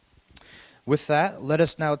With that, let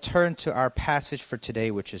us now turn to our passage for today,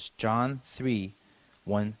 which is John 3,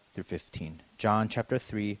 1 through 15. John chapter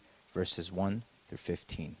 3, verses 1 through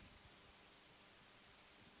 15.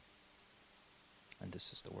 And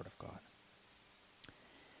this is the word of God.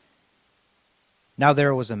 Now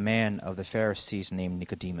there was a man of the Pharisees named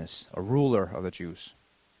Nicodemus, a ruler of the Jews.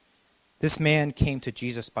 This man came to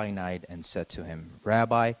Jesus by night and said to him,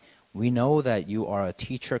 Rabbi, we know that you are a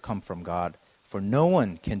teacher come from God, for no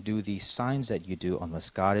one can do these signs that you do unless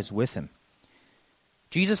God is with him.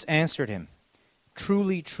 Jesus answered him,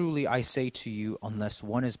 Truly, truly, I say to you, unless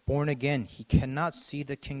one is born again, he cannot see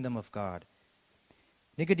the kingdom of God.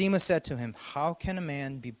 Nicodemus said to him, How can a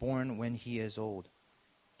man be born when he is old?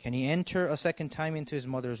 Can he enter a second time into his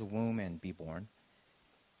mother's womb and be born?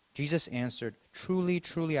 Jesus answered, Truly,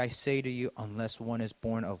 truly, I say to you, unless one is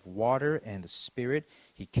born of water and the Spirit,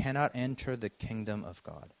 he cannot enter the kingdom of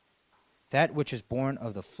God. That which is born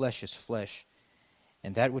of the flesh is flesh,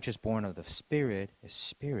 and that which is born of the Spirit is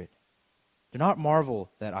spirit. Do not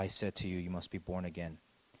marvel that I said to you, you must be born again.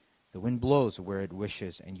 The wind blows where it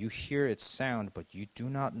wishes, and you hear its sound, but you do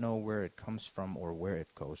not know where it comes from or where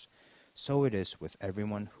it goes. So it is with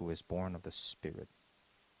everyone who is born of the Spirit.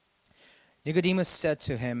 Nicodemus said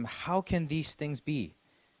to him, How can these things be?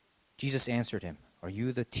 Jesus answered him, Are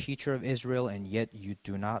you the teacher of Israel, and yet you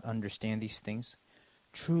do not understand these things?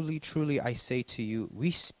 Truly, truly, I say to you,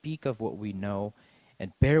 we speak of what we know,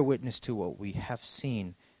 and bear witness to what we have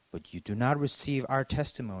seen, but you do not receive our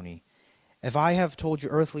testimony. If I have told you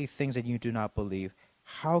earthly things and you do not believe,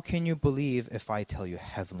 how can you believe if I tell you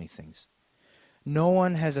heavenly things? No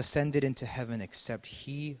one has ascended into heaven except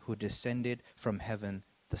he who descended from heaven,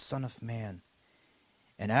 the Son of Man.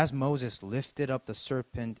 And as Moses lifted up the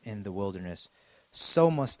serpent in the wilderness,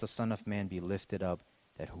 so must the Son of Man be lifted up,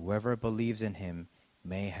 that whoever believes in him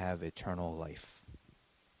may have eternal life.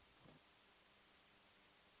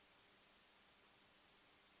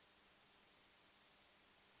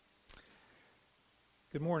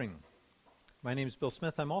 Good morning. My name is Bill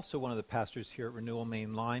Smith. I'm also one of the pastors here at Renewal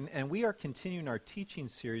Main Line, and we are continuing our teaching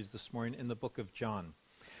series this morning in the book of John.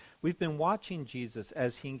 We've been watching Jesus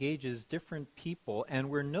as he engages different people, and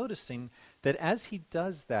we're noticing that as he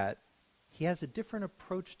does that, he has a different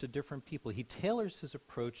approach to different people. He tailors his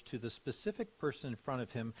approach to the specific person in front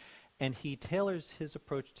of him, and he tailors his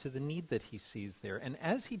approach to the need that he sees there. And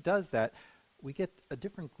as he does that, we get a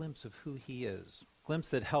different glimpse of who he is, a glimpse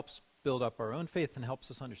that helps build up our own faith and helps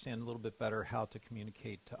us understand a little bit better how to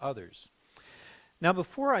communicate to others. Now,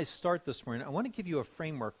 before I start this morning, I want to give you a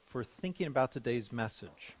framework for thinking about today's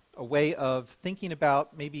message, a way of thinking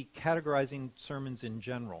about maybe categorizing sermons in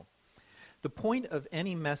general. The point of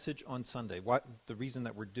any message on Sunday, the reason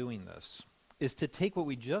that we're doing this, is to take what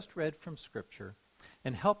we just read from Scripture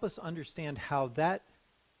and help us understand how that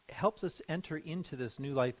helps us enter into this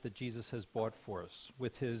new life that Jesus has bought for us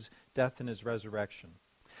with his death and his resurrection.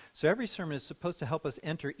 So every sermon is supposed to help us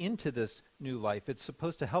enter into this new life. It's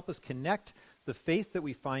supposed to help us connect the faith that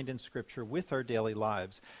we find in Scripture with our daily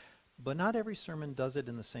lives. But not every sermon does it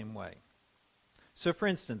in the same way. So for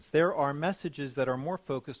instance, there are messages that are more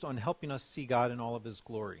focused on helping us see God in all of his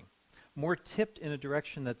glory, more tipped in a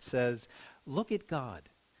direction that says, look at God.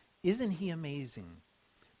 Isn't he amazing?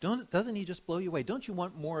 Doesn't he just blow you away? Don't you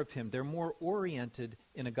want more of him? They're more oriented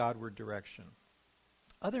in a Godward direction.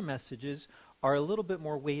 Other messages are a little bit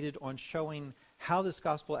more weighted on showing how this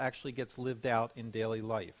gospel actually gets lived out in daily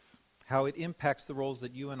life, how it impacts the roles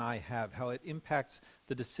that you and I have, how it impacts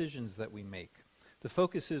the decisions that we make. The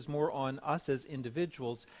focus is more on us as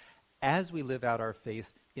individuals as we live out our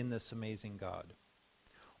faith in this amazing God.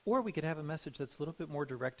 Or we could have a message that's a little bit more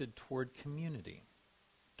directed toward community,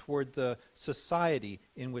 toward the society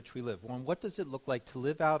in which we live. One, what does it look like to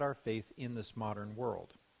live out our faith in this modern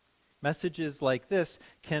world? Messages like this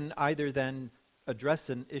can either then address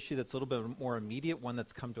an issue that's a little bit more immediate, one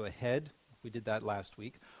that's come to a head. We did that last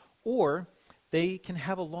week. Or they can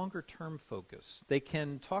have a longer-term focus. They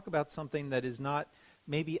can talk about something that is not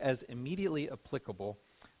maybe as immediately applicable,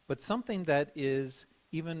 but something that is,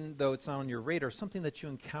 even though it's not on your radar, something that you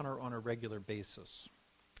encounter on a regular basis.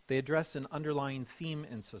 They address an underlying theme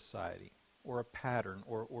in society, or a pattern,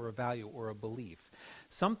 or a value, or a belief.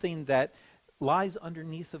 Something that lies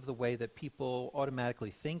underneath of the way that people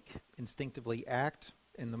automatically think, instinctively act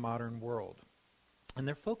in the modern world. And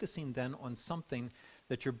they're focusing then on something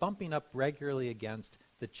that you're bumping up regularly against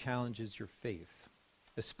that challenges your faith.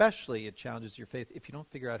 Especially it challenges your faith if you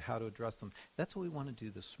don't figure out how to address them. That's what we want to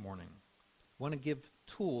do this morning. We want to give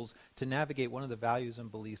tools to navigate one of the values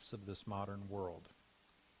and beliefs of this modern world.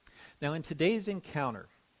 Now in today's encounter,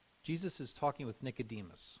 Jesus is talking with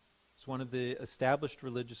Nicodemus. He's one of the established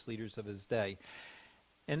religious leaders of his day.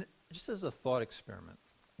 And just as a thought experiment,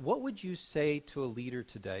 what would you say to a leader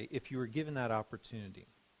today if you were given that opportunity?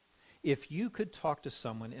 If you could talk to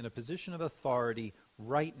someone in a position of authority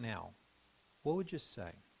right now, what would you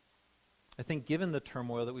say? I think given the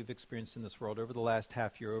turmoil that we've experienced in this world over the last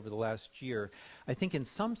half year, over the last year, I think in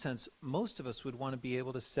some sense most of us would want to be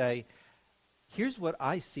able to say, here's what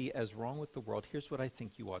I see as wrong with the world, here's what I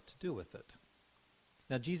think you ought to do with it.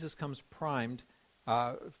 Now Jesus comes primed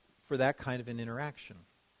for that kind of an interaction.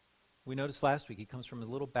 We noticed last week he comes from a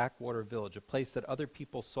little backwater village, a place that other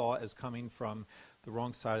people saw as coming from the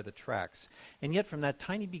wrong side of the tracks. And yet from that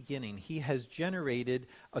tiny beginning, he has generated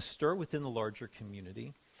a stir within the larger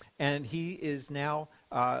community, and he is now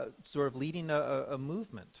sort of leading a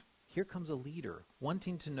movement. Here comes a leader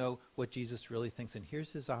wanting to know what Jesus really thinks, and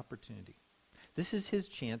here's his opportunity. This is his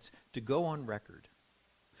chance to go on record,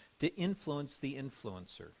 to influence the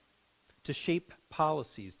influencer, to shape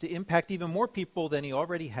policies, to impact even more people than he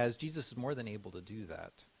already has. Jesus is more than able to do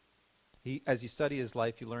that. As you study his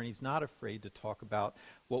life, you learn he's not afraid to talk about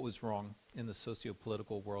what was wrong in the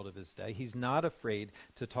socio-political world of his day. He's not afraid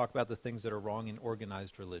to talk about the things that are wrong in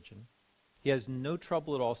organized religion. He has no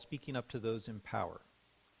trouble at all speaking up to those in power.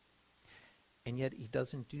 And yet he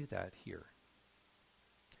doesn't do that here.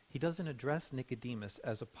 He doesn't address Nicodemus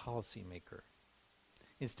as a policymaker.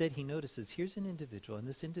 Instead, he notices here's an individual, and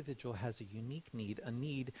this individual has a unique need, a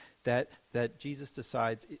need that Jesus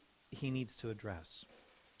decides he needs to address.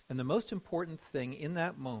 And the most important thing in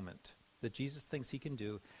that moment that Jesus thinks he can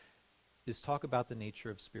do is talk about the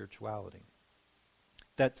nature of spirituality.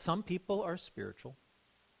 That some people are spiritual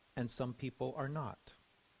and some people are not.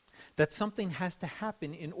 That something has to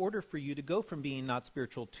happen in order for you to go from being not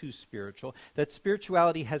spiritual to spiritual. That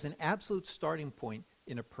spirituality has an absolute starting point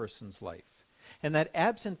in a person's life. And that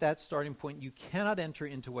absent that starting point, you cannot enter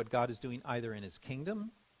into what God is doing either in his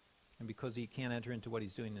kingdom, and because he can't enter into what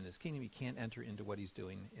he's doing in his kingdom, he can't enter into what he's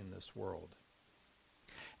doing in this world.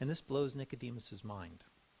 And this blows Nicodemus' mind.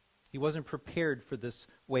 He wasn't prepared for this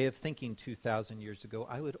way of thinking 2,000 years ago.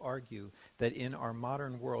 I would argue that in our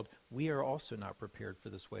modern world, we are also not prepared for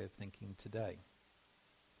this way of thinking today.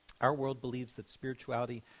 Our world believes that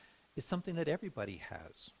spirituality is something that everybody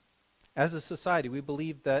has. As a society, we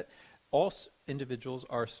believe that all individuals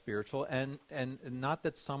are spiritual, and not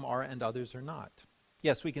that some are and others are not.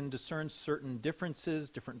 Yes, we can discern certain differences,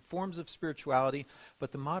 different forms of spirituality,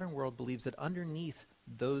 but the modern world believes that underneath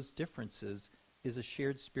those differences is a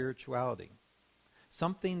shared spirituality,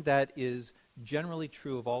 something that is generally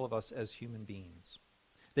true of all of us as human beings.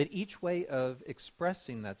 That each way of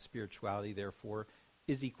expressing that spirituality, therefore,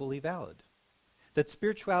 is equally valid. That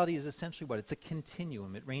spirituality is essentially what? It's a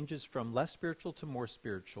continuum. It ranges from less spiritual to more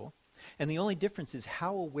spiritual. And the only difference is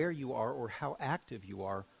how aware you are or how active you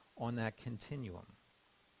are on that continuum.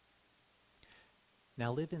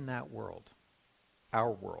 Now live in that world,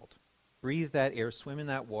 our world. Breathe that air, swim in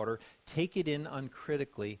that water, take it in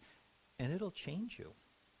uncritically, and it'll change you.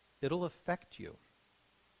 It'll affect you.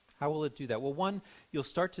 How will it do that? Well, one, you'll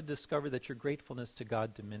start to discover that your gratefulness to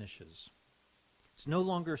God diminishes. It's no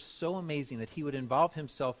longer so amazing that he would involve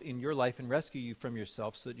himself in your life and rescue you from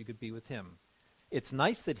yourself so that you could be with him. It's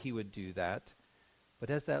nice that he would do that, but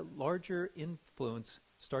as that larger influence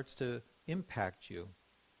starts to impact you,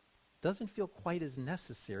 it doesn't feel quite as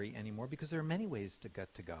necessary anymore because there are many ways to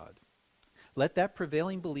get to God. Let that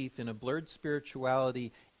prevailing belief in a blurred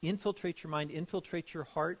spirituality infiltrate your mind, infiltrate your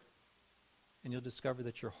heart, and you'll discover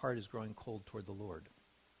that your heart is growing cold toward the Lord.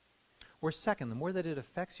 Or second, the more that it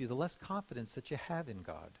affects you, the less confidence that you have in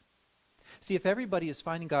God. See, if everybody is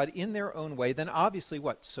finding God in their own way, then obviously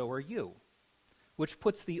what? So are you. Which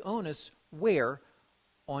puts the onus where?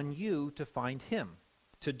 On you to find him,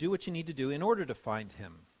 to do what you need to do in order to find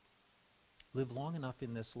him. Live long enough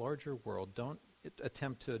in this larger world. Don't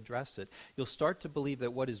attempt to address it. You'll start to believe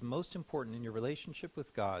that what is most important in your relationship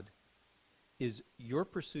with God is your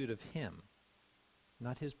pursuit of him,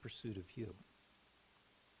 not his pursuit of you.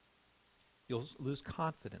 You'll lose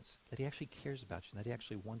confidence that he actually cares about you, that he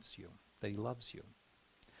actually wants you, that he loves you.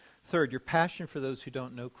 Third, your passion for those who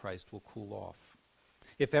don't know Christ will cool off.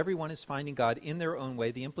 If everyone is finding God in their own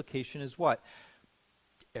way, the implication is what?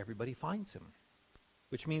 Everybody finds him,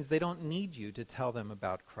 which means they don't need you to tell them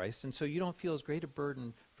about Christ, and so you don't feel as great a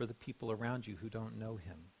burden for the people around you who don't know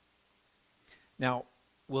him. Now,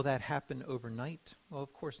 will that happen overnight? Well,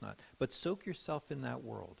 of course not. But soak yourself in that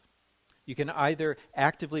world. You can either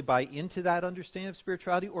actively buy into that understanding of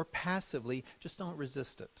spirituality or passively just don't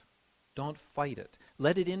resist it. Don't fight it.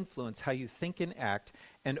 Let it influence how you think and act,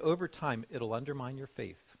 and over time it'll undermine your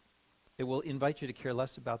faith. It will invite you to care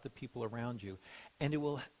less about the people around you, and it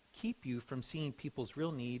will keep you from seeing people's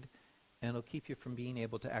real need, and it'll keep you from being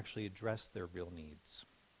able to actually address their real needs.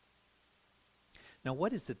 Now,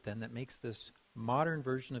 what is it then that makes this modern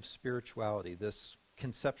version of spirituality, this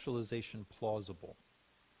conceptualization, plausible?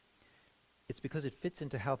 It's because it fits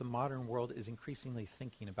into how the modern world is increasingly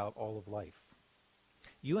thinking about all of life.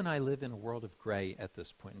 You and I live in a world of gray at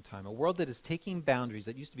this point in time, a world that is taking boundaries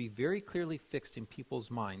that used to be very clearly fixed in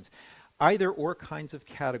people's minds, either or kinds of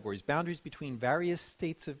categories, boundaries between various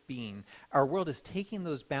states of being. Our world is taking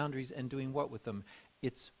those boundaries and doing what with them?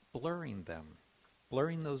 It's blurring them,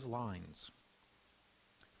 blurring those lines.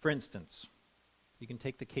 For instance, you can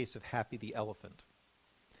take the case of Happy the elephant.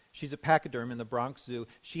 She's a pachyderm in the Bronx Zoo.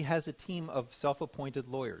 She has a team of self-appointed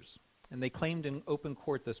lawyers, and they claimed in open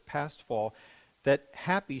court this past fall that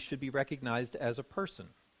Happy should be recognized as a person.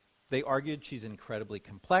 They argued she's incredibly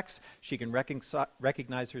complex, she can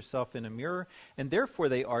recognize herself in a mirror, and therefore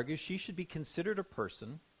they argue she should be considered a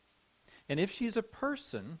person, and if she's a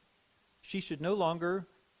person, she should no longer,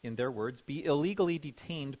 in their words, be illegally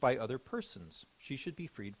detained by other persons. She should be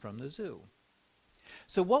freed from the zoo.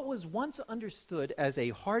 So what was once understood as a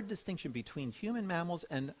hard distinction between human mammals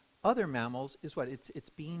and other mammals is what? It's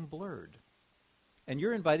being blurred. And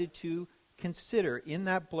you're invited to consider in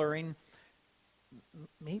that blurring,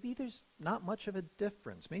 maybe there's not much of a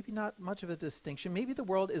difference, maybe not much of a distinction. Maybe the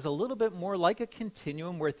world is a little bit more like a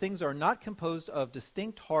continuum where things are not composed of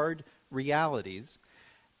distinct hard realities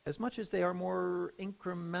as much as they are more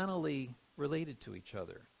incrementally related to each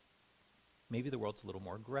other. Maybe the world's a little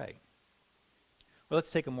more gray. Well,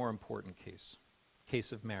 let's take a more important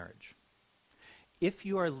case of marriage. If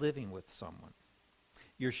you are living with someone,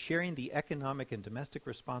 you're sharing the economic and domestic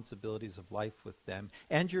responsibilities of life with them,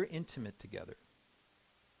 and you're intimate together.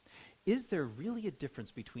 Is there really a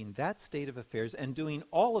difference between that state of affairs and doing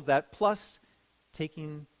all of that plus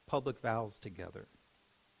taking public vows together?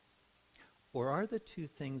 Or are the two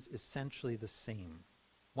things essentially the same?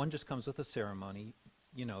 One just comes with a ceremony,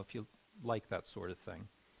 if you like that sort of thing.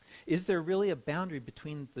 Is there really a boundary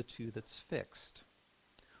between the two that's fixed?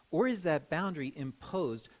 Or is that boundary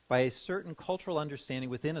imposed by a certain cultural understanding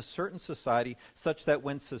within a certain society such that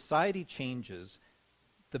when society changes,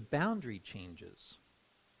 the boundary changes?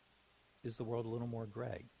 Is the world a little more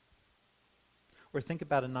gray? Or think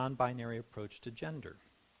about a non-binary approach to gender.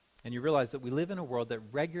 And you realize that we live in a world that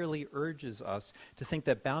regularly urges us to think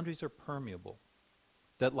that boundaries are permeable,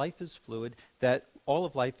 that life is fluid, that all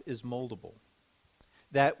of life is moldable,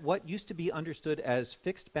 that what used to be understood as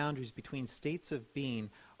fixed boundaries between states of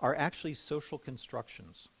being are actually social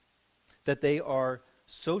constructions, that they are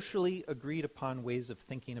socially agreed upon ways of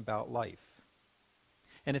thinking about life.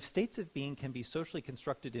 And if states of being can be socially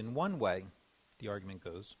constructed in one way, the argument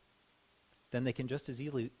goes, then they can just as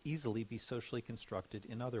easily be socially constructed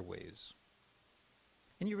in other ways.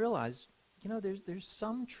 And you realize, there's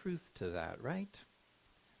some truth to that, right?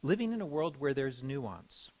 Living in a world where there's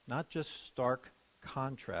nuance, not just stark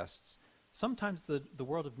contrasts, sometimes the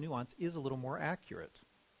world of nuance is a little more accurate.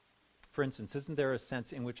 For instance, isn't there a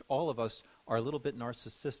sense in which all of us are a little bit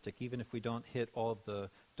narcissistic, even if we don't hit all of the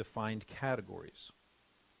defined categories?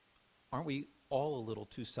 Aren't we all a little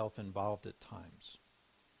too self-involved at times?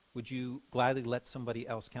 Would you gladly let somebody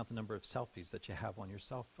else count the number of selfies that you have on your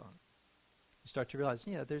cell phone? You start to realize,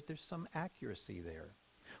 there's some accuracy there.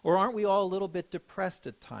 Or aren't we all a little bit depressed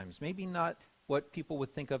at times? Maybe not what people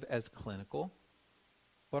would think of as clinical,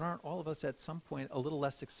 but aren't all of us at some point a little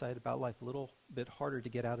less excited about life, a little bit harder to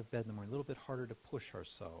get out of bed in the morning, a little bit harder to push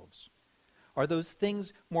ourselves? Are those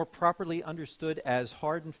things more properly understood as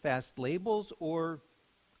hard and fast labels or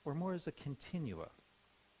more as a continua?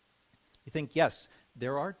 You think, yes,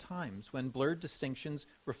 there are times when blurred distinctions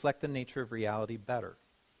reflect the nature of reality better.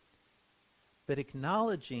 But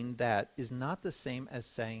acknowledging that is not the same as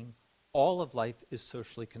saying all of life is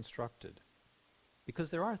socially constructed.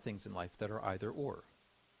 Because there are things in life that are either or.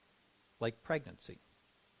 Like pregnancy.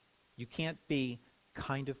 You can't be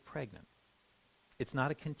kind of pregnant. It's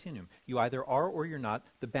not a continuum. You either are or you're not.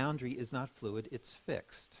 The boundary is not fluid, it's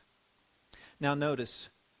fixed. Now notice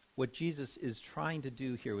what Jesus is trying to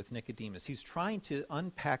do here with Nicodemus. He's trying to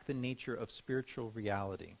unpack the nature of spiritual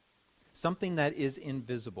reality, something that is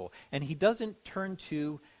invisible. And he doesn't turn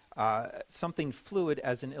to something fluid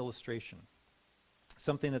as an illustration,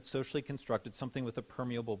 something that's socially constructed, something with a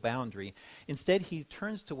permeable boundary. Instead, he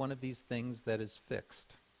turns to one of these things that is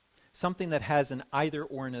fixed, something that has an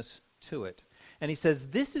either-orness to it. And he says,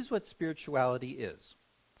 this is what spirituality is.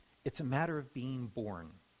 It's a matter of being born.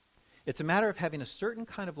 It's a matter of having a certain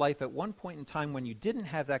kind of life at one point in time when you didn't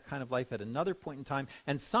have that kind of life at another point in time,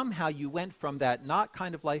 and somehow you went from that not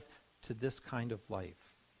kind of life to this kind of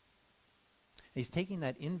life. he's taking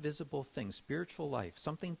that invisible thing, spiritual life,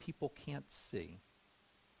 something people can't see,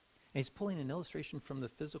 and he's pulling an illustration from the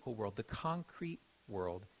physical world, the concrete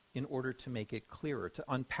world, in order to make it clearer, to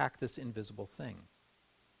unpack this invisible thing.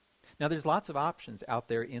 Now, there's lots of options out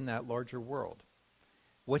there in that larger world.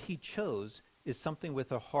 What he chose is something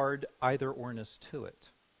with a hard either-orness to it.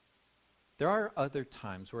 There are other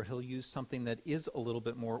times where he'll use something that is a little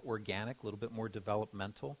bit more organic, a little bit more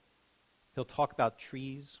developmental. He'll talk about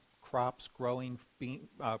trees, crops growing,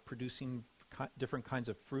 producing different kinds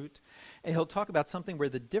of fruit. And he'll talk about something where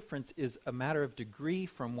the difference is a matter of degree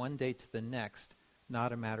from one day to the next,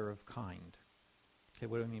 not a matter of kind. Okay,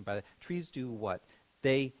 what do I mean by that? Trees do what?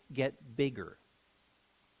 They get bigger.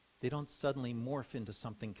 They don't suddenly morph into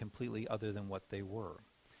something completely other than what they were.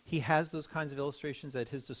 He has those kinds of illustrations at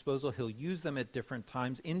his disposal. He'll use them at different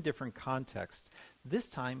times in different contexts. This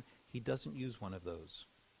time, he doesn't use one of those.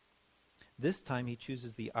 This time, he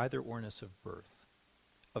chooses the either-orness of birth,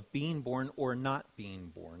 of being born or not being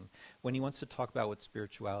born, when he wants to talk about what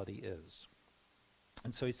spirituality is.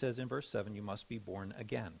 And so he says in verse 7, you must be born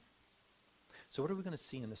again. So what are we going to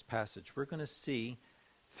see in this passage? We're going to see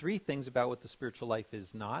 3 things about what the spiritual life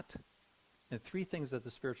is not, and 3 things that the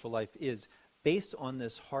spiritual life is, based on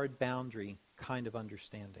this hard boundary kind of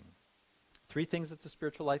understanding. 3 things that the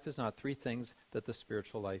spiritual life is not, 3 things that the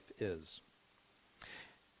spiritual life is.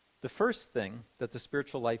 The first thing that the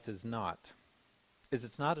spiritual life is not is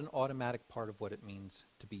it's not an automatic part of what it means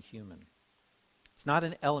to be human. It's not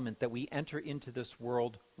an element that we enter into this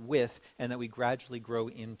world with and that we gradually grow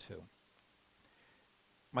into.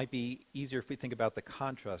 Might be easier if we think about the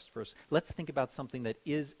contrast first. Let's think about something that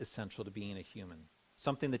is essential to being a human,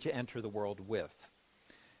 something that you enter the world with.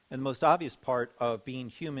 And the most obvious part of being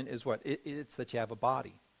human is what? It's that you have a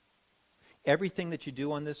body. Everything that you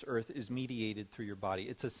do on this earth is mediated through your body.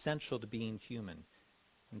 It's essential to being human.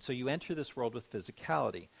 And so you enter this world with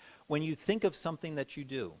physicality. When you think of something that you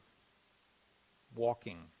do,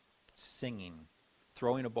 walking, singing,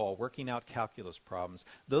 throwing a ball, working out calculus problems,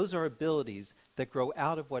 those are abilities that grow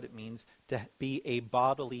out of what it means to be a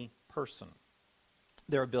bodily person.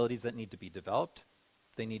 They're abilities that need to be developed.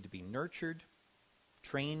 They need to be nurtured,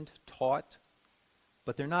 trained, taught,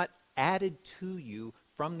 but they're not added to you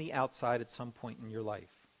from the outside at some point in your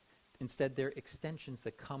life. Instead, they're extensions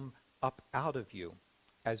that come up out of you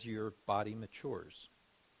as your body matures.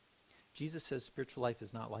 Jesus says spiritual life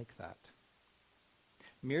is not like that.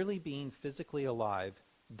 Merely being physically alive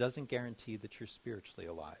doesn't guarantee that you're spiritually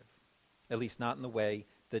alive, at least not in the way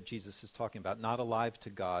that Jesus is talking about, not alive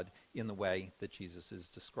to God in the way that Jesus is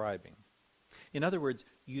describing. In other words,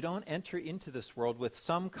 you don't enter into this world with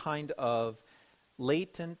some kind of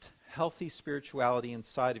latent, healthy spirituality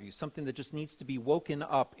inside of you, something that just needs to be woken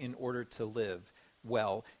up in order to live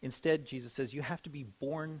well. Instead, Jesus says you have to be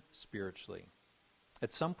born spiritually.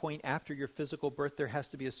 At some point after your physical birth, there has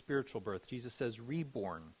to be a spiritual birth. Jesus says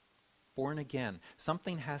reborn, born again.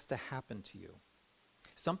 Something has to happen to you.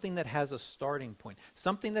 Something that has a starting point.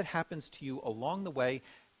 Something that happens to you along the way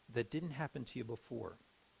that didn't happen to you before.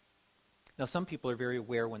 Now, some people are very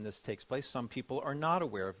aware when this takes place. Some people are not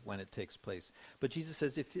aware of when it takes place. But Jesus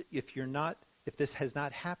says if this has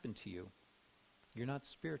not happened to you, you're not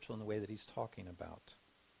spiritual in the way that he's talking about.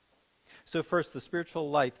 So first, the spiritual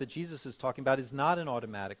life that Jesus is talking about is not an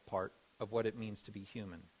automatic part of what it means to be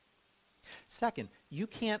human. Second, you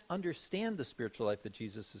can't understand the spiritual life that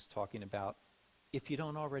Jesus is talking about if you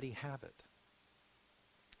don't already have it.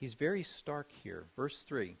 He's very stark here. Verse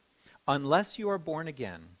 3, unless you are born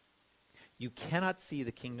again, you cannot see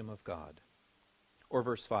the kingdom of God. Or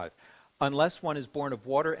verse 5, unless one is born of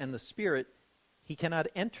water and the Spirit, he cannot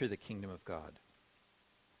enter the kingdom of God.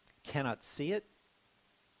 Cannot see it,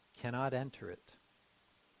 cannot enter it.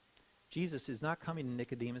 Jesus is not coming to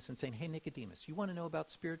Nicodemus and saying, hey, Nicodemus, you want to know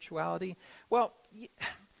about spirituality? Well,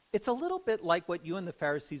 it's a little bit like what you and the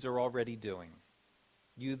Pharisees are already doing.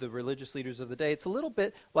 You, the religious leaders of the day, it's a little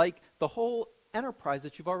bit like the whole enterprise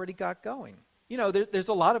that you've already got going. You know, there's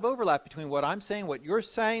a lot of overlap between what I'm saying, what you're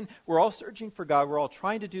saying. We're all searching for God. We're all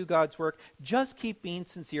trying to do God's work. Just keep being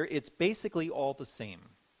sincere. It's basically all the same.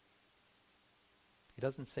 He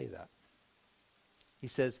doesn't say that. He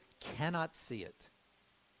says, cannot see it,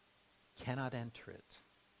 cannot enter it.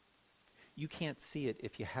 You can't see it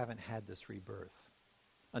if you haven't had this rebirth.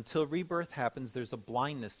 Until rebirth happens, there's a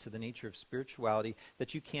blindness to the nature of spirituality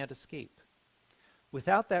that you can't escape.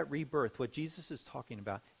 Without that rebirth, what Jesus is talking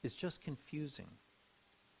about is just confusing.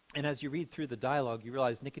 And as you read through the dialogue, you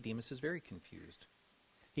realize Nicodemus is very confused.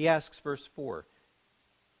 He asks, verse 4,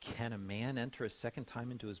 can a man enter a second time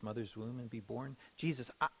into his mother's womb and be born? Jesus,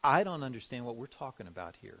 I don't understand what we're talking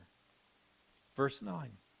about here. Verse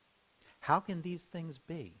 9, How can these things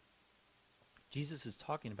be? Jesus is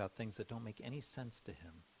talking about things that don't make any sense to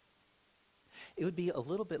him. It would be a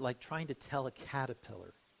little bit like trying to tell a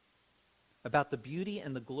caterpillar about the beauty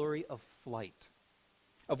and the glory of flight,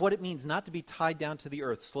 of what it means not to be tied down to the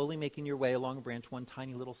earth, slowly making your way along a branch one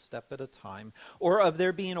tiny little step at a time, or of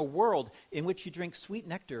there being a world in which you drink sweet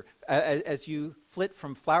nectar as you flit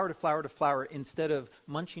from flower to flower to flower instead of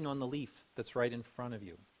munching on the leaf that's right in front of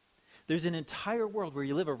you. There's an entire world where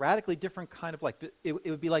you live a radically different kind of life. It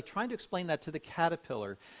would be like trying to explain that to the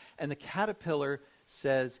caterpillar, and the caterpillar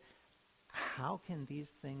says, how can these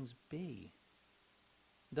things be?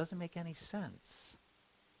 It doesn't make any sense.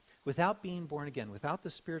 Without being born again, without the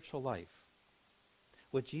spiritual life,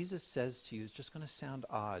 what Jesus says to you is just going to sound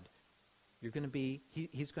odd. He's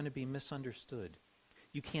going to be misunderstood.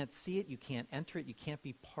 You can't see it, you can't enter it, you can't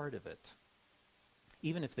be part of it.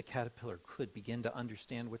 Even if the caterpillar could begin to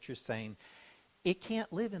understand what you're saying, it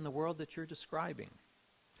can't live in the world that you're describing.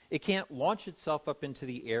 It can't launch itself up into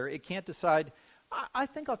the air. It can't decide, I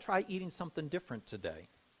think I'll try eating something different today.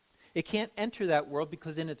 It can't enter that world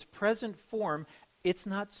because in its present form, it's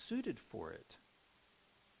not suited for it.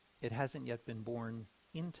 It hasn't yet been born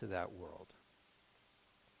into that world.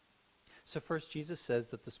 So first, Jesus says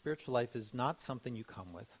that the spiritual life is not something you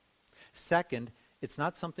come with. Second, it's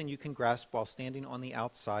not something you can grasp while standing on the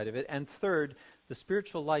outside of it. And third, the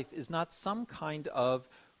spiritual life is not some kind of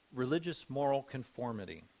religious moral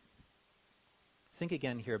conformity. Think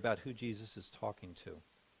again here about who Jesus is talking to.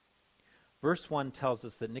 Verse 1 tells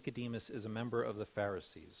us that Nicodemus is a member of the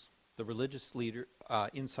Pharisees, the religious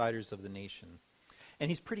insiders of the nation.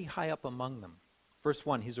 And he's pretty high up among them. Verse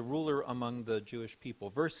 1, he's a ruler among the Jewish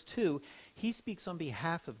people. Verse 2, he speaks on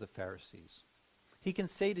behalf of the Pharisees. He can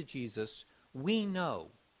say to Jesus, we know,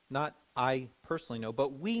 not I personally know,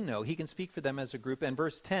 but we know. He can speak for them as a group. And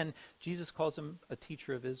verse 10, Jesus calls him a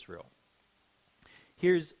teacher of Israel.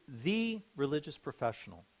 Here's the religious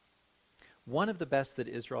professional, one of the best that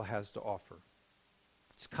Israel has to offer.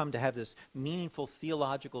 He's come to have this meaningful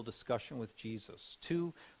theological discussion with Jesus.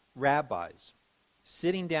 Two rabbis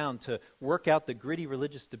sitting down to work out the gritty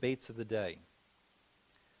religious debates of the day.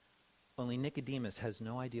 Only Nicodemus has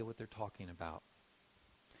no idea what they're talking about.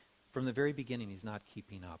 From the very beginning, he's not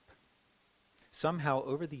keeping up. Somehow,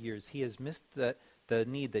 over the years, he has missed the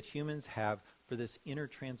need that humans have for this inner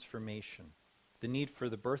transformation, the need for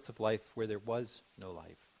the birth of life where there was no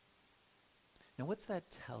life. Now, what's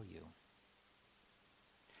that tell you?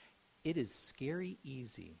 It is scary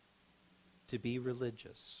easy to be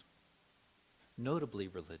religious, notably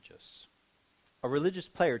religious. A religious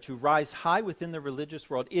player, to rise high within the religious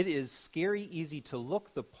world. It is scary easy to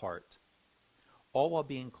look the part, all while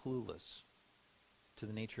being clueless to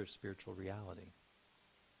the nature of spiritual reality.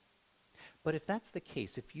 But if that's the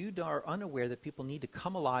case, if you are unaware that people need to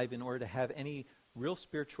come alive in order to have any real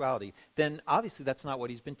spirituality, then obviously that's not what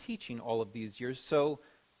he's been teaching all of these years. So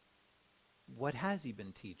what has he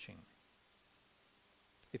been teaching?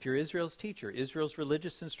 If you're Israel's teacher, Israel's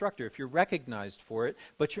religious instructor, if you're recognized for it,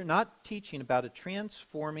 but you're not teaching about a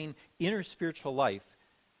transforming inner spiritual life,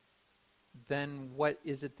 then what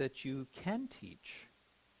is it that you can teach?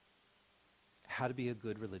 How to be a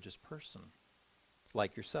good religious person,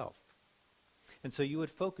 like yourself. And so you would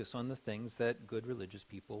focus on the things that good religious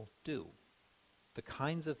people do, the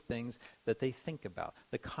kinds of things that they think about,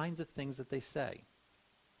 the kinds of things that they say,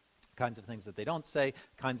 the kinds of things that they don't say,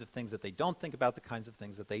 the kinds of things that they don't think about, the kinds of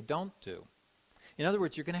things that they don't do. In other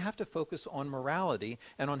words, you're going to have to focus on morality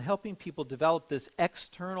and on helping people develop this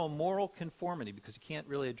external moral conformity, because you can't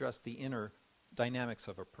really address the inner dynamics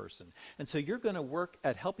of a person. And so you're going to work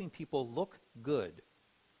at helping people look good,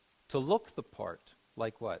 to look the part.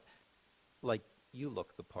 Like what? Like you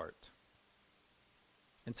look the part.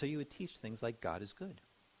 And so you would teach things like God is good.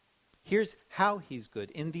 Here's how he's good.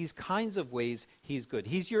 In these kinds of ways, he's good.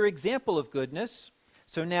 He's your example of goodness.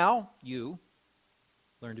 So now you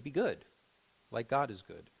learn to be good, like God is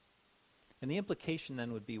good. And the implication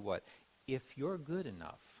then would be what? If you're good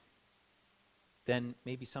enough, then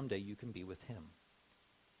maybe someday you can be with him.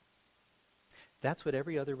 That's what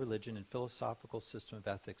every other religion and philosophical system of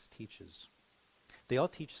ethics teaches. They all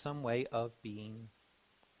teach some way of being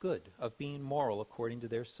good, of being moral according to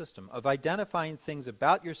their system, of identifying things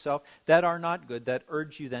about yourself that are not good, that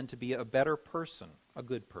urge you then to be a better person, a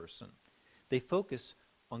good person. They focus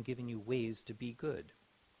on giving you ways to be good.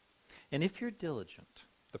 And if you're diligent,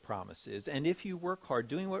 the promise is, and if you work hard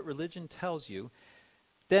doing what religion tells you,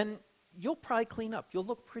 then you'll probably clean up. You'll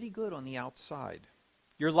look pretty good on the outside.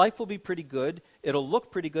 Your life will be pretty good. It'll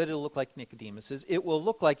look pretty good. It'll look like Nicodemus's. It will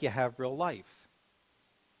look like you have real life.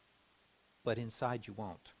 But inside you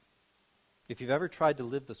won't. If you've ever tried to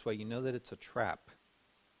live this way, you know that it's a trap.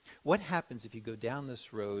 What happens if you go down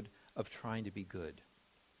this road of trying to be good?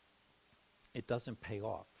 It doesn't pay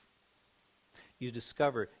off. You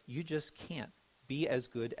discover you just can't be as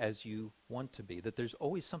good as you want to be, that there's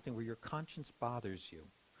always something where your conscience bothers you.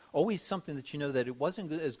 Always something that you know that it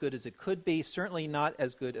wasn't as good as it could be, certainly not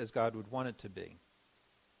as good as God would want it to be.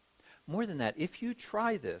 More than that, if you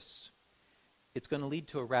try this, it's going to lead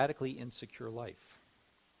to a radically insecure life.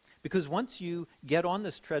 Because once you get on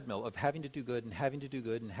this treadmill of having to do good and having to do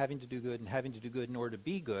good and having to do good and having to do good in order to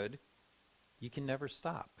be good, you can never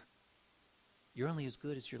stop. You're only as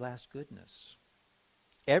good as your last goodness.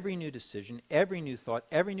 Every new decision, every new thought,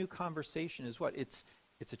 every new conversation is what? It's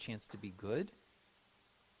a chance to be good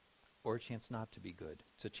or a chance not to be good.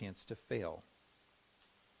 It's a chance to fail.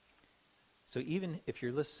 So even if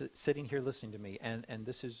you're sitting here listening to me and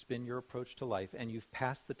this has been your approach to life and you've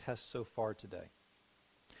passed the test so far today,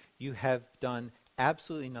 you have done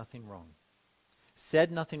absolutely nothing wrong.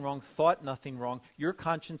 Said nothing wrong, thought nothing wrong. Your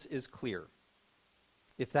conscience is clear.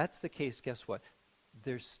 If that's the case, guess what?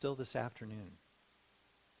 There's still this afternoon.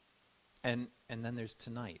 And then there's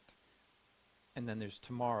tonight. And then there's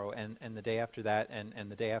tomorrow and the day after that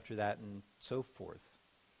and the day after that and so forth.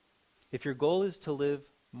 If your goal is to live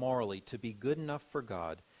morally, to be good enough for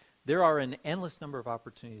God, there are an endless number of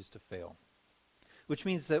opportunities to fail. Which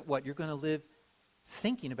means that what? You're going to live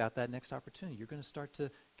thinking about that next opportunity. You're going to start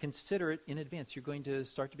to consider it in advance. You're going to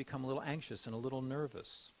start to become a little anxious and a little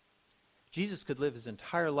nervous. Jesus could live his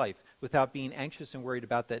entire life without being anxious and worried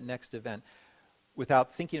about that next event,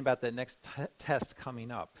 without thinking about that next test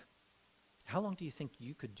coming up. How long do you think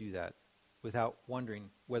you could do that without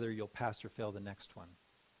wondering whether you'll pass or fail the next one?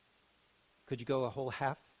 Could you go a whole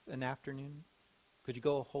half an afternoon? Could you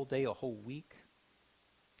go a whole day, a whole week?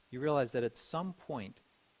 You realize that at some point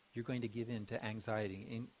you're going to give in to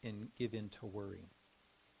anxiety and give in to worry.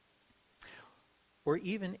 Or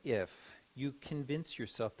even if you convince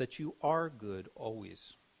yourself that you are good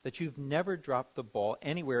always, that you've never dropped the ball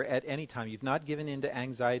anywhere at any time, you've not given in to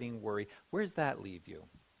anxiety and worry, where does that leave you?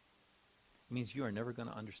 It means you are never going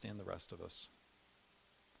to understand the rest of us.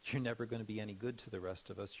 You're never going to be any good to the rest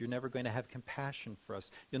of us. You're never going to have compassion for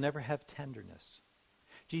us. You'll never have tenderness.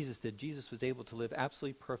 Jesus did. Jesus was able to live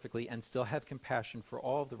absolutely perfectly and still have compassion for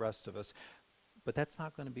all of the rest of us. But that's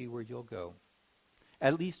not going to be where you'll go.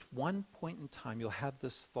 At least one point in time, you'll have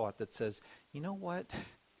this thought that says, you know what?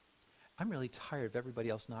 I'm really tired of everybody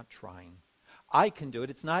else not trying. I can do it.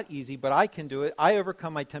 It's not easy, but I can do it. I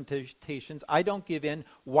overcome my temptations. I don't give in.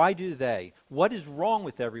 Why do they? What is wrong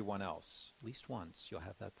with everyone else? At least once you'll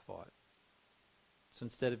have that thought. So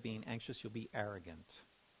instead of being anxious, you'll be arrogant.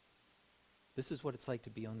 This is what it's like to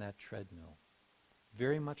be on that treadmill.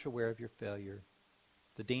 Very much aware of your failure,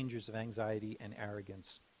 the dangers of anxiety and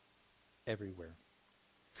arrogance everywhere.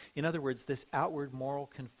 In other words, this outward moral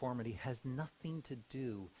conformity has nothing to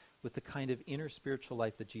do with the kind of inner spiritual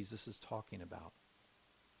life that Jesus is talking about.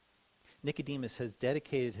 Nicodemus has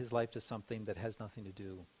dedicated his life to something that has nothing to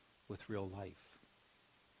do with real life.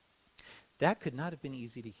 That could not have been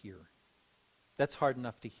easy to hear. That's hard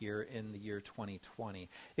enough to hear in the year 2020.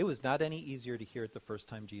 It was not any easier to hear it the first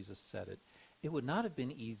time Jesus said it. It would not have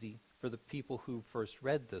been easy for the people who first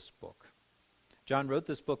read this book. John wrote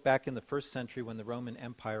this book back in the first century when the Roman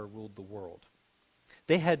Empire ruled the world.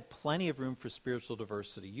 They had plenty of room for spiritual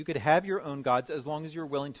diversity. You could have your own gods as long as you're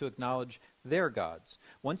willing to acknowledge their gods.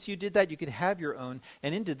 Once you did that, you could have your own.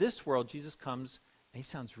 And into this world, Jesus comes, and he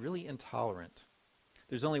sounds really intolerant.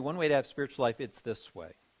 There's only one way to have spiritual life. It's this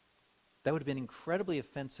way. That would have been incredibly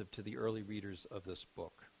offensive to the early readers of this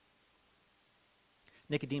book.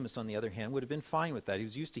 Nicodemus, on the other hand, would have been fine with that. He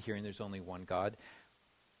was used to hearing there's only one God.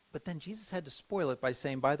 But then Jesus had to spoil it by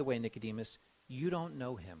saying, by the way, Nicodemus, you don't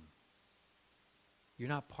know him. You're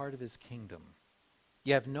not part of his kingdom.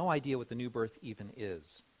 You have no idea what the new birth even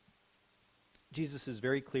is. Jesus is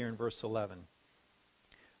very clear in verse 11.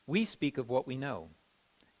 We speak of what we know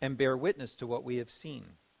and bear witness to what we have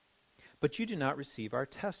seen. But you do not receive our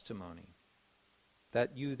testimony.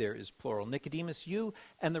 That you there is plural. Nicodemus, you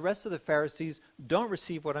and the rest of the Pharisees don't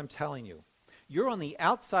receive what I'm telling you. You're on the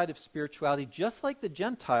outside of spirituality just like the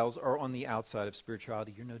Gentiles are on the outside of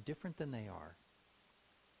spirituality. You're no different than they are.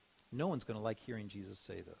 No one's going to like hearing Jesus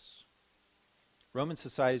say this. Roman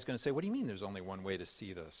society is going to say, what do you mean there's only one way to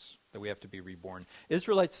see this, that we have to be reborn?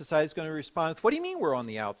 Israelite society is going to respond with, what do you mean we're on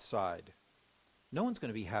the outside? No one's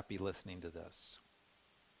going to be happy listening to this.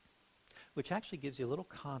 Which actually gives you a little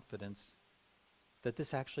confidence that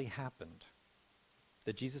this actually happened,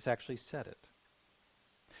 that Jesus actually said it.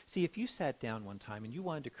 See, if you sat down one time and you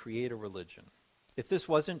wanted to create a religion, If this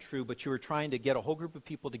wasn't true, but you were trying to get a whole group of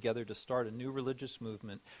people together to start a new religious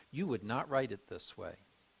movement, you would not write it this way.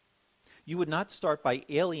 You would not start by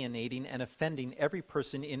alienating and offending every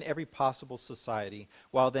person in every possible society,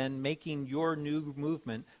 while then making your new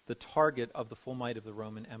movement the target of the full might of the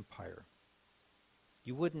Roman Empire.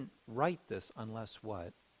 You wouldn't write this unless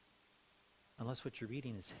what? Unless what you're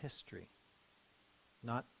reading is history,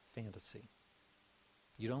 not fantasy.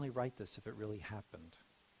 You'd only write this if it really happened.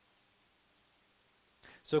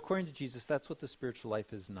 So according to Jesus, that's what the spiritual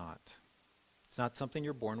life is not. It's not something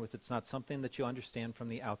you're born with. It's not something that you understand from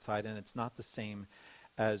the outside, and it's not the same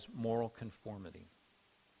as moral conformity.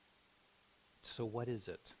 So what is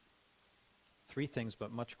it? 3 things,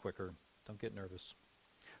 but much quicker. Don't get nervous.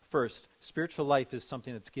 First, spiritual life is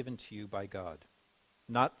something that's given to you by God,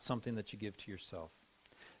 not something that you give to yourself.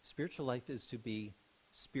 Spiritual life is to be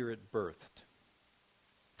spirit-birthed.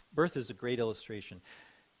 Birth is a great illustration.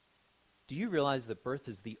 Do you realize that birth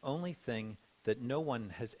is the only thing that no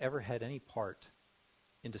one has ever had any part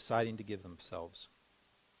in deciding to give themselves?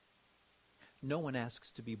 No one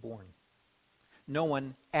asks to be born. No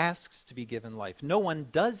one asks to be given life. No one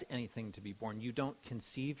does anything to be born. You don't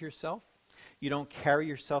conceive yourself. You don't carry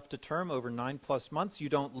yourself to term over 9+ months. You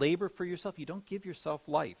don't labor for yourself. You don't give yourself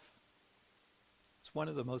life. It's one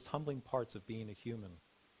of the most humbling parts of being a human,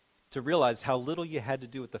 to realize how little you had to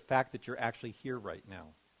do with the fact that you're actually here right now.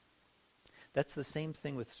 That's the same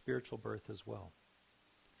thing with spiritual birth as well.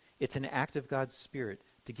 It's an act of God's Spirit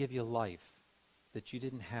to give you life that you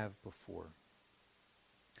didn't have before.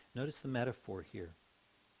 Notice the metaphor here.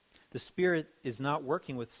 The Spirit is not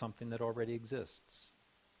working with something that already exists.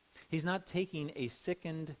 He's not taking a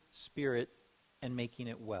sickened spirit and making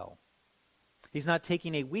it well. He's not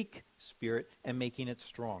taking a weak spirit and making it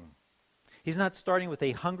strong. He's not starting with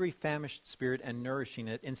a hungry, famished spirit and nourishing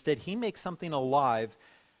it. Instead, he makes something alive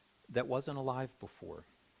that wasn't alive before.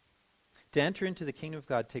 To enter into the kingdom of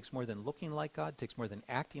God takes more than looking like God, takes more than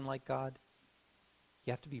acting like God.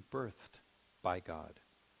 You have to be birthed by God.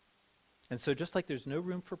 And so just like there's no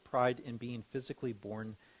room for pride in being physically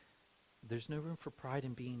born, there's no room for pride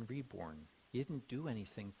in being reborn. You didn't do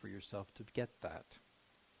anything for yourself to get that.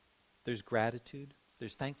 There's gratitude,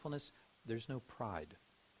 there's thankfulness, there's no pride.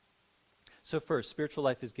 So first, spiritual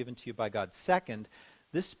life is given to you by God. Second,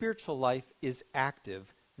 this spiritual life is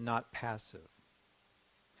active, not passive.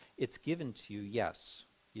 It's given to you, yes.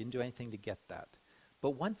 You didn't do anything to get that.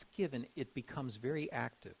 But once given, it becomes very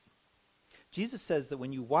active. Jesus says that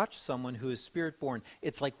when you watch someone who is spirit-born,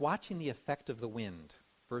 it's like watching the effect of the wind.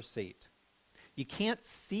 Verse 8. You can't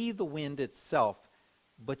see the wind itself,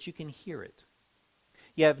 but you can hear it.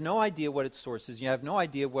 You have no idea what its source is. You have no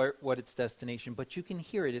idea what its destination, but you can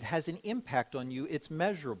hear it. It has an impact on you. It's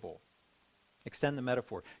measurable. Extend the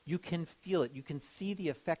metaphor. You can feel it. You can see the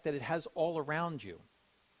effect that it has all around you.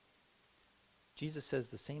 Jesus says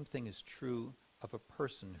the same thing is true of a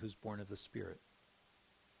person who's born of the Spirit.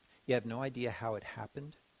 You have no idea how it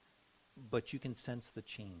happened, but you can sense the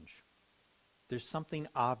change. There's something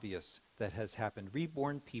obvious that has happened.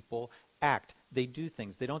 Reborn people act. They do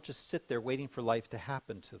things. They don't just sit there waiting for life to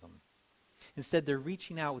happen to them. Instead, they're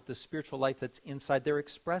reaching out with the spiritual life that's inside. They're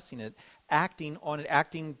expressing it, acting on it,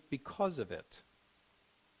 acting because of it.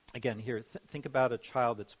 Again, here, think about a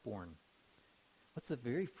child that's born. What's the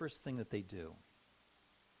very first thing that they do?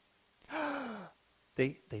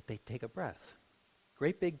 They take a breath.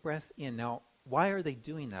 Great big breath in. Now, why are they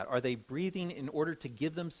doing that? Are they breathing in order to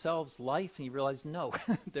give themselves life? And you realize, no,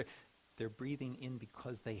 they're breathing in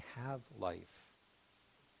because they have life.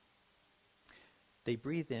 They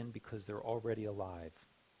breathe in because they're already alive.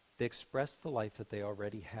 They express the life that they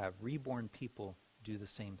already have. Reborn people do the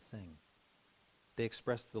same thing. They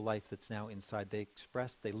express the life that's now inside. They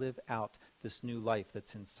live out this new life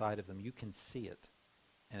that's inside of them. You can see it,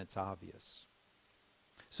 and it's obvious.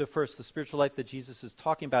 So first, the spiritual life that Jesus is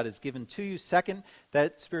talking about is given to you. Second,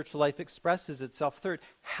 that spiritual life expresses itself. Third,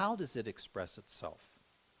 how does it express itself?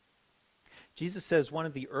 Jesus says one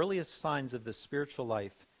of the earliest signs of the spiritual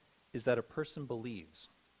life is that a person believes,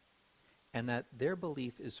 and that their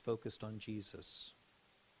belief is focused on Jesus.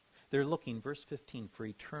 They're looking, verse 15, for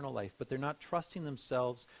eternal life, but they're not trusting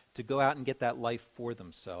themselves to go out and get that life for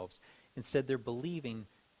themselves. Instead, they're believing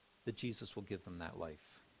that Jesus will give them that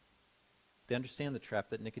life. They understand the trap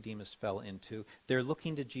that Nicodemus fell into. They're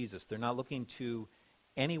looking to Jesus. They're not looking to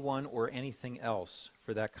anyone or anything else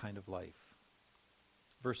for that kind of life.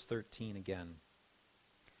 Verse 13 again.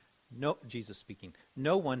 No, Jesus speaking,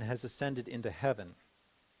 no one has ascended into heaven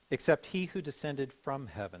except he who descended from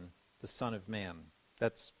heaven, the Son of Man.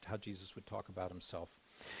 That's how Jesus would talk about himself.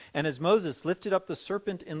 And as Moses lifted up the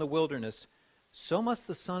serpent in the wilderness, so must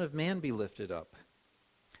the Son of Man be lifted up,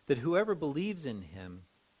 that whoever believes in him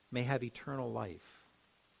may have eternal life.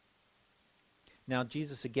 Now,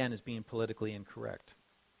 Jesus again is being politically incorrect.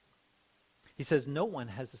 He says no one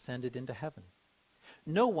has ascended into heaven.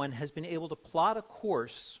 No one has been able to plot a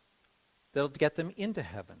course that'll get them into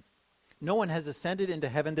heaven. No one has ascended into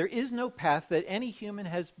heaven. There is no path that any human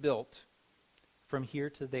has built from here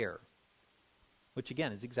to there, which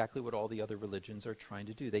again is exactly what all the other religions are trying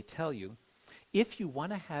to do. They tell you, if you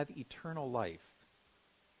want to have eternal life,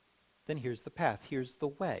 then here's the path, here's the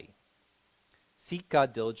way. Seek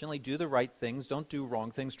God diligently, do the right things, don't do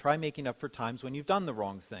wrong things, try making up for times when you've done the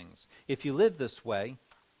wrong things. If you live this way,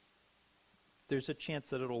 there's a chance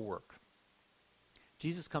that it'll work.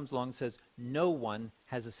 Jesus comes along and says, no one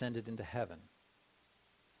has ascended into heaven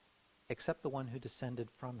except the one who descended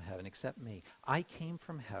from heaven, except me. I came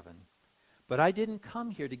from heaven, but I didn't come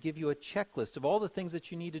here to give you a checklist of all the things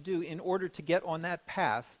that you need to do in order to get on that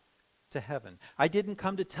path to heaven. I didn't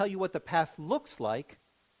come to tell you what the path looks like.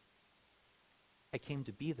 I came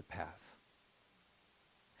to be the path.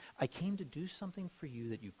 I came to do something for you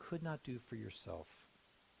that you could not do for yourself.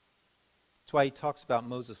 That's why he talks about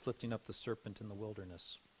Moses lifting up the serpent in the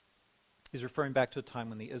wilderness. He's referring back to a time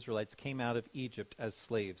when the Israelites came out of Egypt as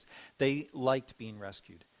slaves. They liked being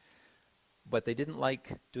rescued, but they didn't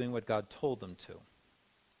like doing what God told them to.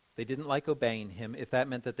 They didn't like obeying him if that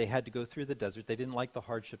meant that they had to go through the desert. They didn't like the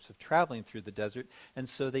hardships of traveling through the desert, and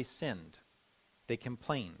so they sinned. They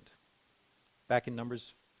complained. Back in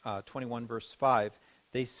Numbers 21, verse 5,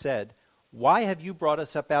 they said, "Why have you brought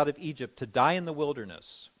us up out of Egypt to die in the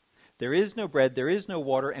wilderness? There is no bread, there is no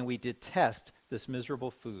water, and we detest this miserable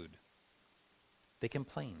food." They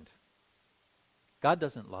complained. God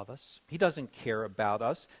doesn't love us. He doesn't care about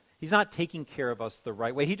us. He's not taking care of us the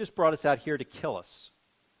right way. He just brought us out here to kill us.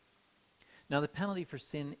 Now, the penalty for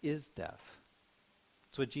sin is death.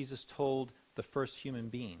 It's what Jesus told the first human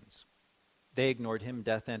beings. They ignored him.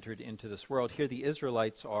 Death entered into this world. Here the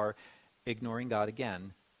Israelites are ignoring God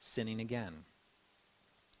again, sinning again.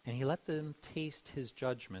 And he let them taste his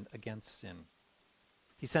judgment against sin.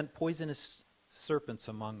 He sent poisonous serpents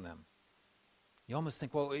among them. You almost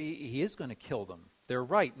think, well, he is going to kill them. They're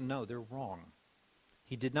right. No, they're wrong.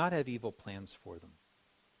 He did not have evil plans for them.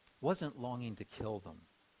 Wasn't longing to kill them.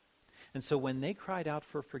 And so when they cried out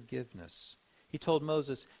for forgiveness, he told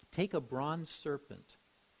Moses, take a bronze serpent,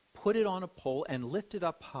 put it on a pole, and lift it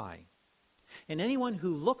up high. And anyone who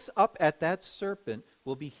looks up at that serpent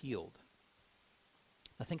will be healed.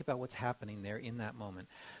 Now think about what's happening there in that moment.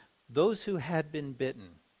 Those who had been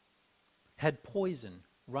bitten had poison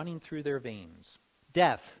running through their veins,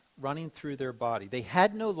 death running through their body. They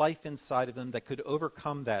had no life inside of them that could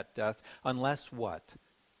overcome that death unless what?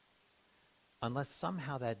 Unless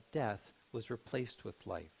somehow that death was replaced with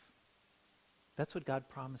life. That's what God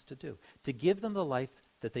promised to do, to give them the life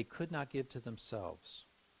that they could not give to themselves.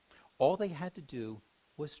 All they had to do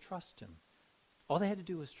was trust him. All they had to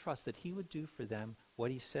do was trust that he would do for them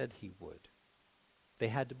what he said he would. They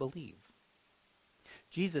had to believe.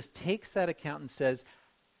 Jesus takes that account and says,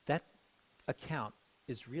 that account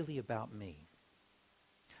is really about me.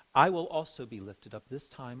 I will also be lifted up, this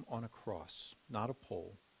time on a cross, not a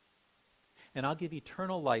pole. And I'll give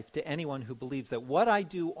eternal life to anyone who believes that what I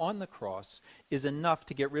do on the cross is enough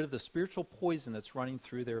to get rid of the spiritual poison that's running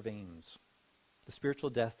through their veins, the spiritual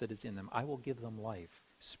death that is in them. I will give them life,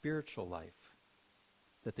 spiritual life,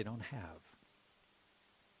 that they don't have.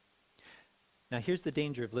 Now here's the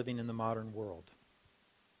danger of living in the modern world.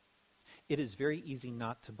 It is very easy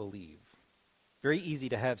not to believe. Very easy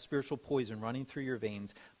to have spiritual poison running through your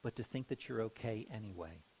veins, but to think that you're okay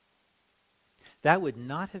anyway. That would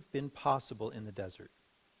not have been possible in the desert.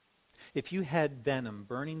 If you had venom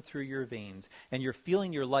burning through your veins and you're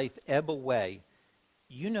feeling your life ebb away,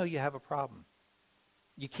 you know you have a problem.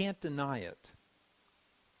 You can't deny it.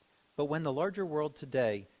 But when the larger world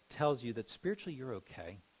today tells you that spiritually you're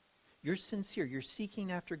okay, you're sincere, you're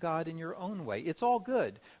seeking after God in your own way, it's all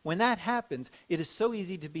good. When that happens, it is so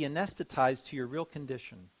easy to be anesthetized to your real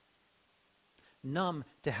condition, numb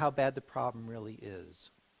to how bad the problem really is.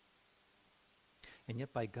 And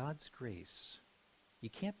yet by God's grace, you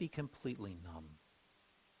can't be completely numb.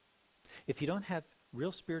 If you don't have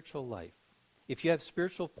real spiritual life, if you have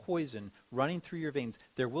spiritual poison running through your veins,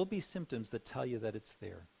 there will be symptoms that tell you that it's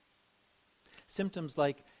there. Symptoms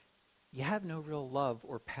like you have no real love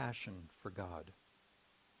or passion for God,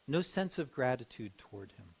 no sense of gratitude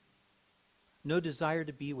toward him, no desire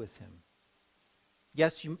to be with him.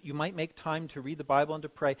 Yes, you might make time to read the Bible and to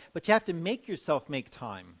pray, but you have to make yourself make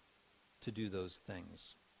time to do those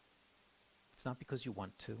things. It's not because you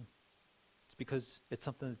want to. It's because it's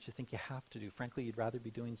something that you think you have to do. Frankly, you'd rather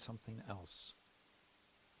be doing something else.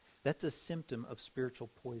 That's a symptom of spiritual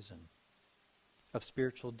poison, of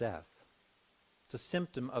spiritual death. It's a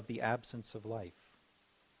symptom of the absence of life.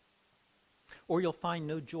 Or you'll find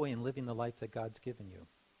no joy in living the life that God's given you.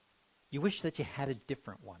 You wish that you had a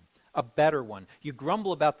different one, a better one. You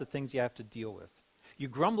grumble about the things you have to deal with. You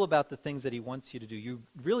grumble about the things that he wants you to do. You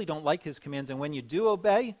really don't like his commands. And when you do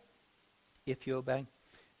obey, if you obey,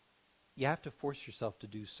 you have to force yourself to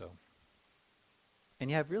do so. And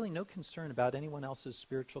you have really no concern about anyone else's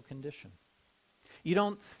spiritual condition. You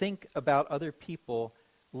don't think about other people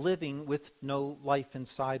living with no life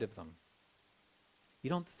inside of them. You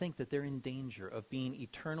don't think that they're in danger of being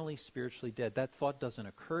eternally spiritually dead. That thought doesn't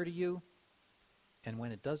occur to you. And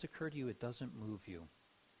when it does occur to you, it doesn't move you.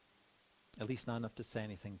 At least not enough to say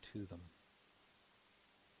anything to them.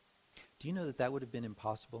 Do you know that that would have been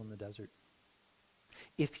impossible in the desert?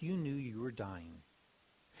 If you knew you were dying,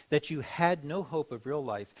 that you had no hope of real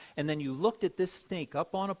life, and then you looked at this snake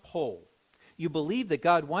up on a pole, you believed that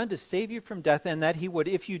God wanted to save you from death and that he would,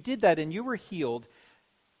 if you did that and you were healed,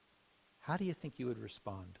 how do you think you would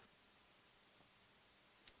respond?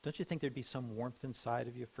 Don't you think there'd be some warmth inside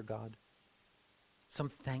of you for God? Some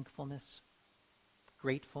thankfulness,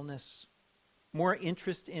 gratefulness, more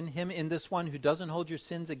interest in him, in this one who doesn't hold your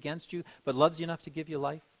sins against you, but loves you enough to give you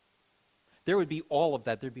life? There would be all of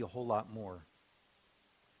that. There'd be a whole lot more.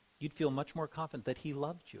 You'd feel much more confident that he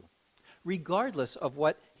loved you, regardless of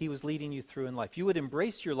what he was leading you through in life. You would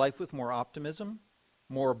embrace your life with more optimism,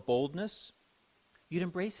 more boldness. You'd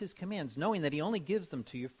embrace his commands, knowing that he only gives them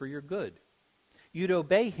to you for your good. You'd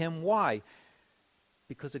obey him. Why?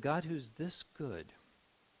 Because a God who's this good,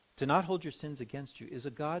 to not hold your sins against you, is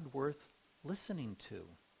a God worth listening to.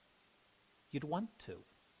 You'd want to.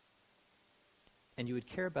 And you would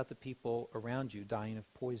care about the people around you dying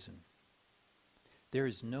of poison. There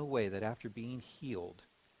is no way that after being healed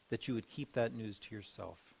that you would keep that news to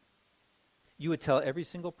yourself. You would tell every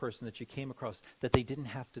single person that you came across that they didn't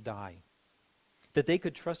have to die, that they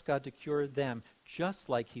could trust God to cure them just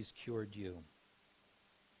like he's cured you.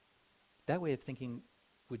 That way of thinking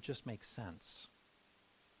would just make sense.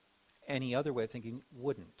 Any other way of thinking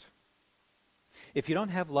wouldn't. If you don't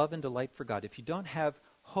have love and delight for God, if you don't have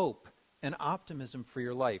hope and optimism for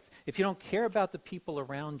your life, if you don't care about the people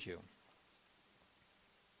around you,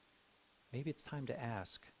 maybe it's time to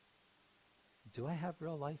ask, do I have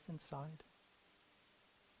real life inside?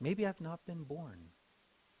 Maybe I've not been born.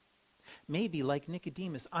 Maybe, like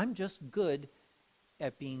Nicodemus, I'm just good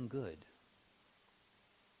at being good.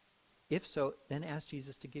 If so, then ask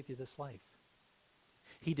Jesus to give you this life.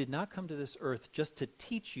 He did not come to this earth just to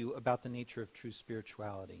teach you about the nature of true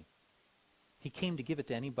spirituality. He came to give it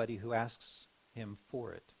to anybody who asks him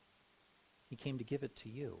for it. He came to give it to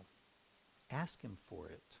you. Ask him for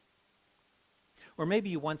it. Or maybe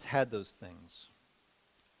you once had those things.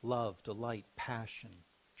 Love, delight, passion,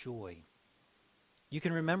 joy. You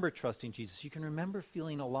can remember trusting Jesus. You can remember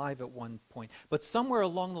feeling alive at one point. But somewhere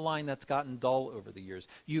along the line that's gotten dull over the years.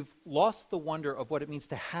 You've lost the wonder of what it means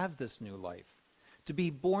to have this new life. To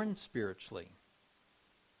be born spiritually.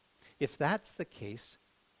 If that's the case,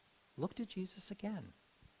 look to Jesus again.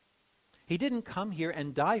 He didn't come here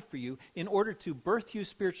and die for you in order to birth you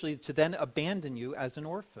spiritually to then abandon you as an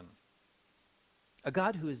orphan. A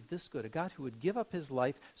God who is this good, a God who would give up his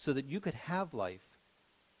life so that you could have life,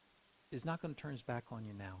 is not going to turn his back on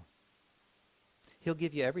you now. He'll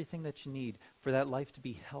give you everything that you need for that life to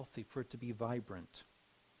be healthy, for it to be vibrant.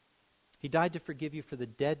 He died to forgive you for the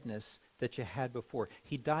deadness that you had before.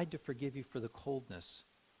 He died to forgive you for the coldness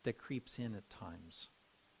that creeps in at times.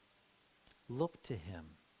 Look to him.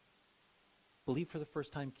 Believe for the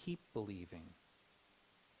first time, keep believing.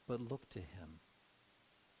 But look to him.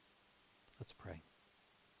 Let's pray.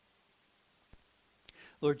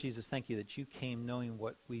 Lord Jesus, thank you that you came knowing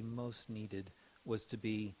what we most needed was to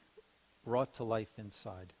be brought to life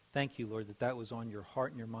inside. Thank you, Lord, that that was on your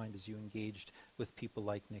heart and your mind as you engaged with people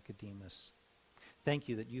like Nicodemus. Thank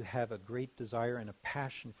you that you have a great desire and a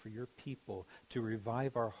passion for your people to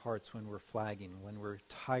revive our hearts when we're flagging, when we're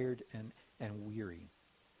tired and weary.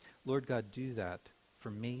 Lord God, do that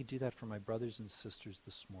for me. Do that for my brothers and sisters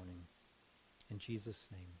this morning. In Jesus'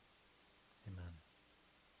 name, amen.